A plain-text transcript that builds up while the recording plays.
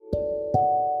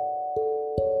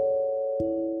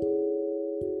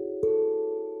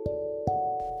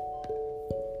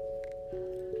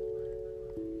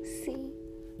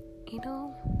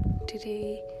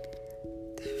today,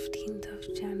 the 15th of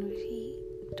January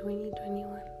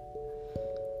 2021.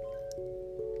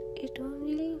 I don't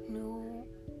really know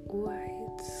why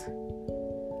it's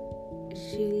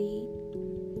really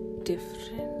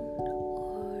different,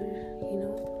 or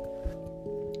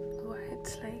why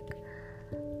it's like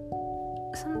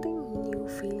something new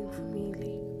feeling for me.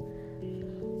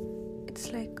 It's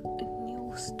like a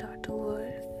new start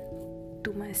over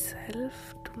to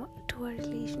myself, to our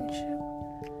relationship.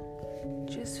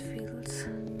 Just feels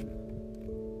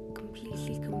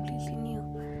completely new,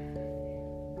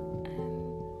 and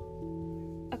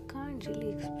I can't really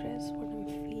express what I'm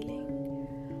feeling,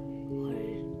 or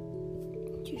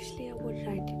usually I would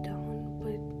write it down,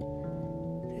 but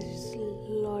there's just a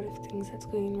lot of things that's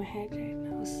going in my head right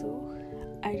now, so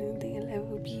I don't think I'll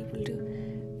ever be able to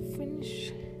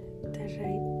finish the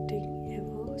writing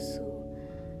ever, so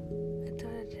I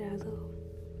thought I'd rather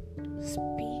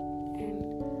speak and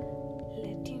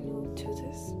let you know through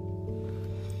this.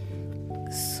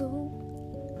 So,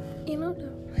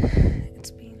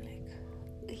 it's been like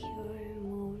a year and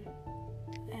more,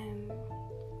 and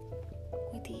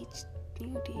with each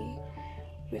new day,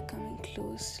 we're coming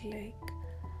close to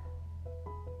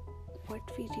what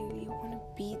we really want to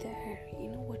be there,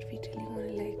 what we really want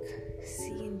to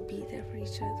see and be there for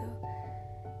each other.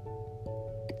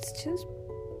 It's just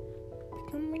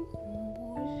becoming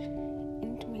more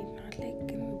intimate, not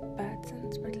in a bad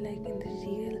sense, but in the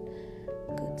real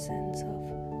good sense of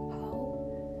how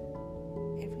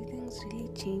everything's really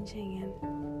changing, and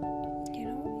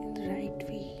in the right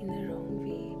way, in the wrong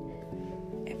way,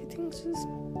 everything's just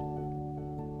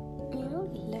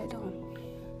led on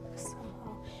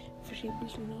somehow. We're able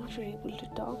to meet, we're able to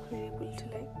talk, we're able to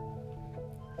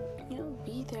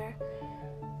be there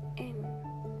in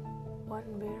one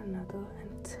way or another, and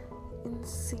it's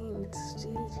insane. It's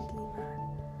really mad,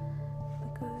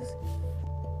 because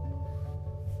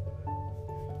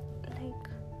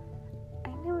I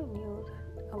never knew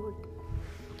that I would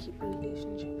keep a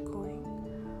relationship going,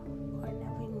 or I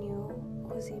never knew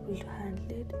I was able to handle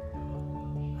it.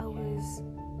 I was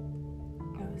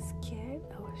scared,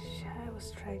 I was shy, I was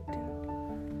frightened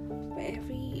by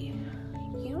every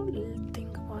little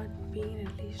thing about being in a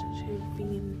relationship,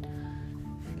 being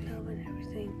in love and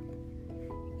everything.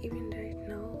 Even right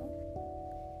now,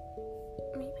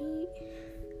 maybe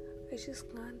I just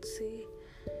can't say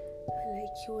I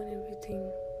like you and everything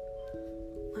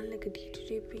on a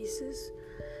day-to-day basis,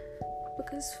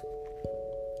 because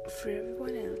for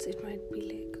everyone else it might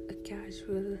be a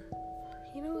casual,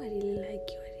 I really like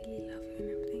you, I really love you and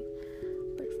everything,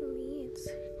 but for me it's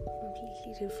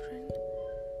completely different.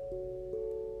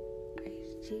 I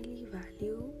really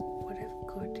value what I've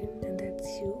gotten, and that's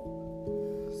you.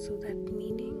 So that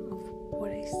meaning of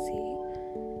what I say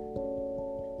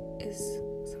is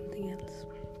something else,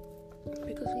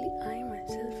 because only I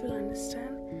myself will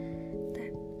understand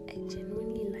that I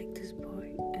genuinely like this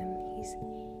boy and he's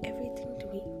everything to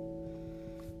me.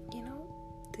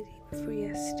 The day before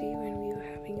yesterday, when we were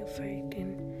having a fight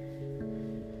and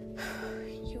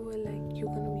you were you're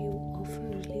gonna be off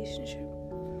in a relationship,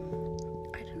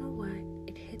 I don't know why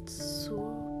it hits so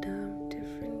damn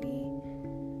differently,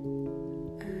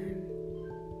 and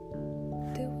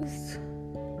there was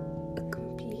a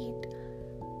complete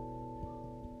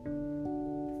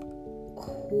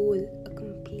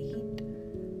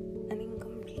and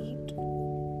incomplete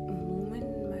moment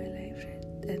in my life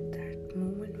at that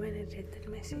moment when I read that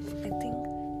message. I think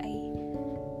I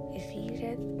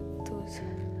reread those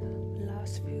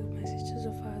last few messages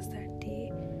of ours that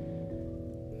day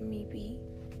maybe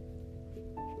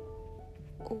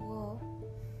over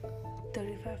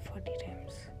 35-40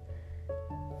 times,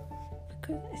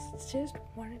 because I just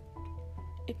wanted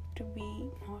it to be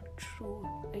not true.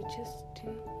 I just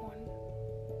didn't want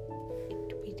it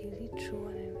to be really true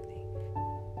and everything.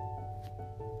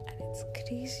 And it's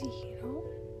crazy,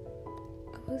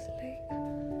 I was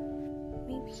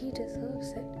maybe he deserves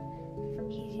it.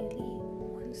 He really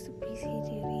wants the peace. He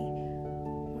really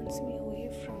wants me away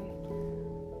from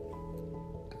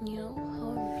how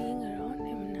I'm being around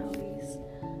him, and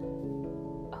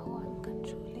how I'm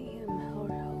controlling him, how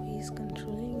he's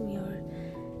controlling me, or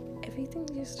everything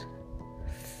just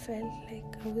felt like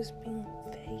I was being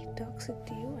very toxic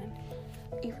to you. And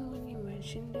even when you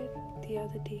mentioned it the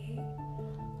other day, I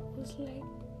was man,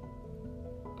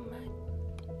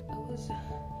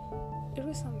 it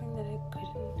was something that I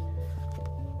couldn't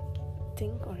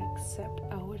think or accept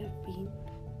I would have been.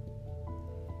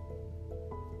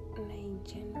 And I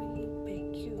genuinely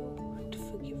beg you to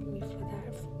forgive me for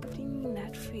that, for putting me in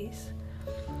that phase.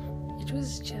 It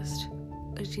was just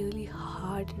a really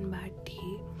hard and bad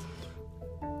day,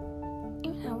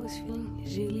 was feeling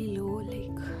really low.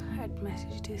 Like, I had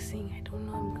messaged her saying, I don't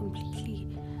know, I'm completely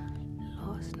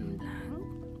lost and blank.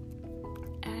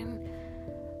 And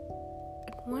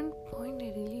at one point,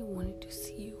 I really wanted to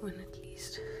see you, and at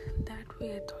least that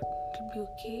way I thought it would be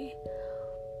okay.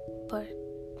 But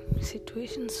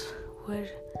situations were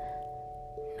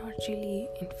not really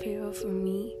in favor for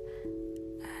me,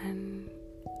 and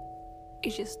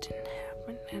it just didn't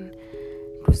happen. And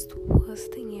it was the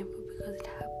worst thing ever because it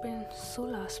happened so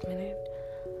last minute.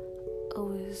 I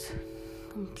was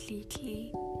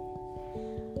completely,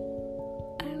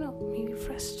 I don't know, maybe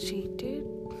frustrated,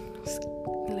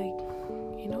 like,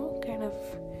 kind of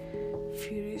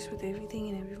furious with everything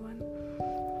and everyone.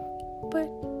 But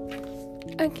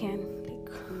again,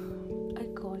 I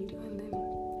called you, and then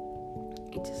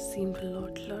it just seemed a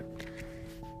lot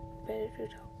better to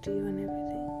talk to you and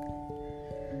everything.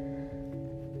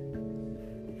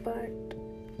 But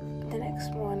the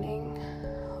next morning,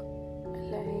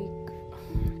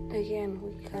 again, we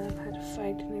kind of had a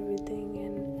fight and everything,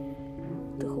 and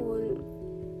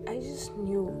I just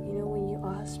knew, when you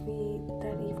asked me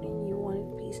that evening you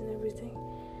wanted peace and everything,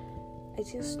 I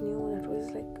just knew that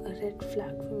was like a red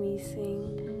flag for me,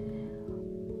 saying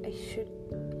I should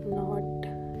not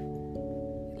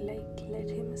let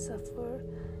him suffer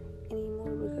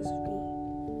anymore because of me.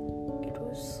 It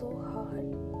was so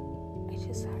hard. I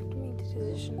just had to make the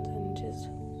decisions and just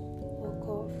walk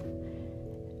off.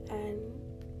 And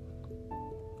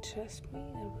trust me,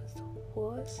 that was the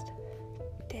worst,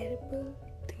 terrible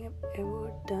thing I've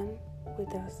ever done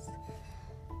with us.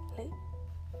 Like,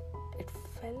 it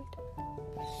felt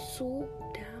so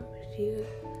damn real.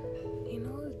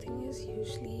 The thing is,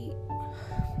 usually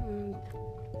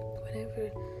whenever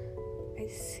I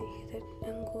say that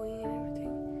I'm going and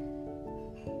everything,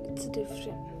 it's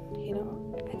different.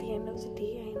 At the end of the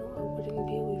day, I know I wouldn't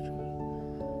be away from you,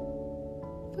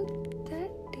 but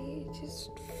that day just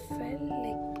felt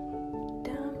like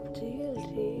damn real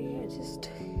day. I just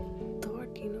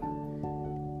thought,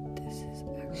 this is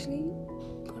actually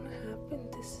gonna happen.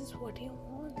 This is what he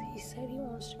wants. He said he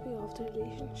wants to be off the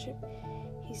relationship.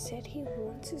 He said he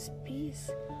wants his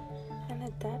peace. And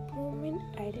at that moment,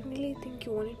 I didn't really think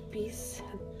you wanted peace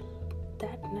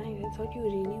that night. I thought you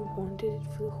really wanted it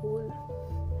for the whole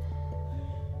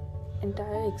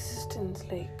entire existence.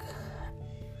 Like,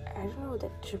 I don't know,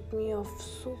 that tripped me off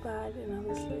so bad, and I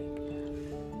was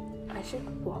like, I should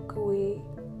walk away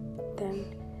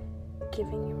than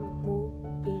giving him more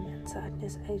pain and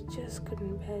sadness. I just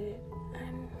couldn't bear it.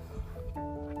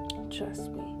 And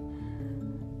trust me,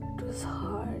 it was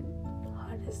hard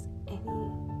as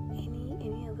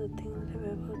any other thing that I've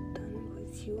ever done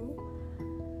with you,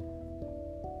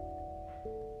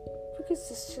 because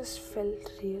this just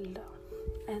felt real now.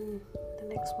 And the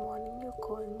next morning you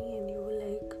called me and you were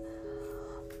like,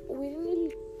 we didn't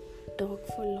really talk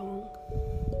for long,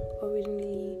 or we didn't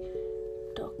really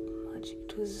talk much.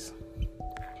 It was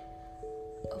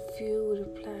a few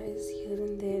replies here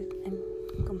and there and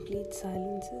complete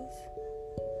silences.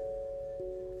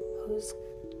 I was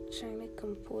trying to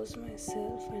compose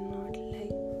myself and not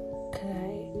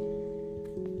cry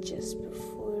just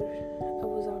before I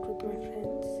was out with my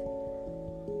friends.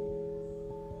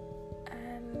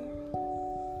 And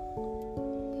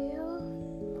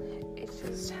it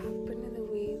just happened in a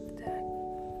way that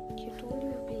you told me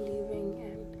you'd be leaving,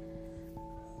 and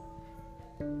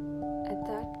at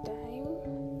that time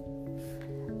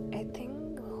I think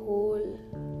the whole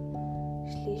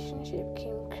relationship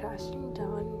came crashing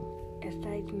down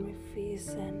right in my face,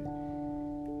 and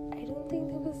I don't think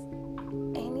there was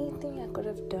anything I could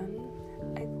have done.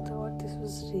 I thought this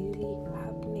was really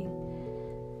happening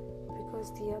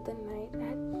because the other night I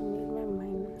had made my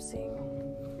mind up saying,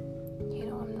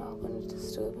 I'm not going to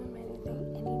disturb him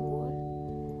anymore.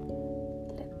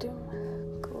 Let him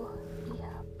go, be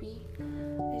happy.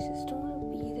 I just don't want to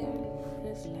be there in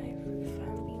his life if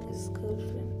I'm being his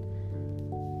girlfriend,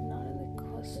 not at the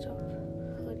cost of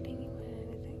hurting him or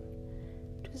anything.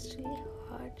 It was really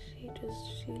hard. It was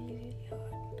really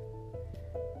hard.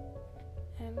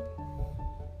 And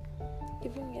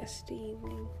even yesterday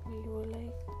evening, when you were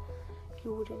like, you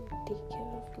wouldn't take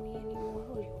care of me anymore,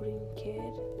 or you wouldn't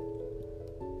care,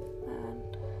 and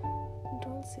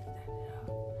don't say that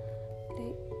out.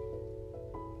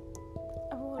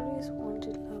 I've always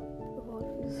wanted love. I've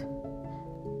always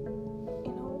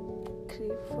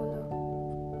craved for love,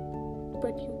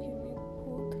 but you give me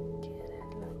both care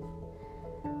and love,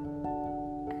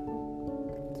 and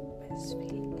it's the best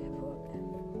feeling ever, and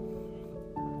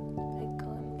I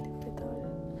can't live without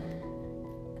it.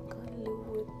 I can't live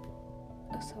with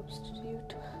a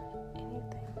substitute,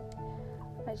 anything.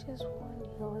 I I just want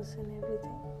yours and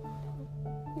everything. I'm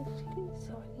really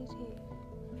sorry, Jay.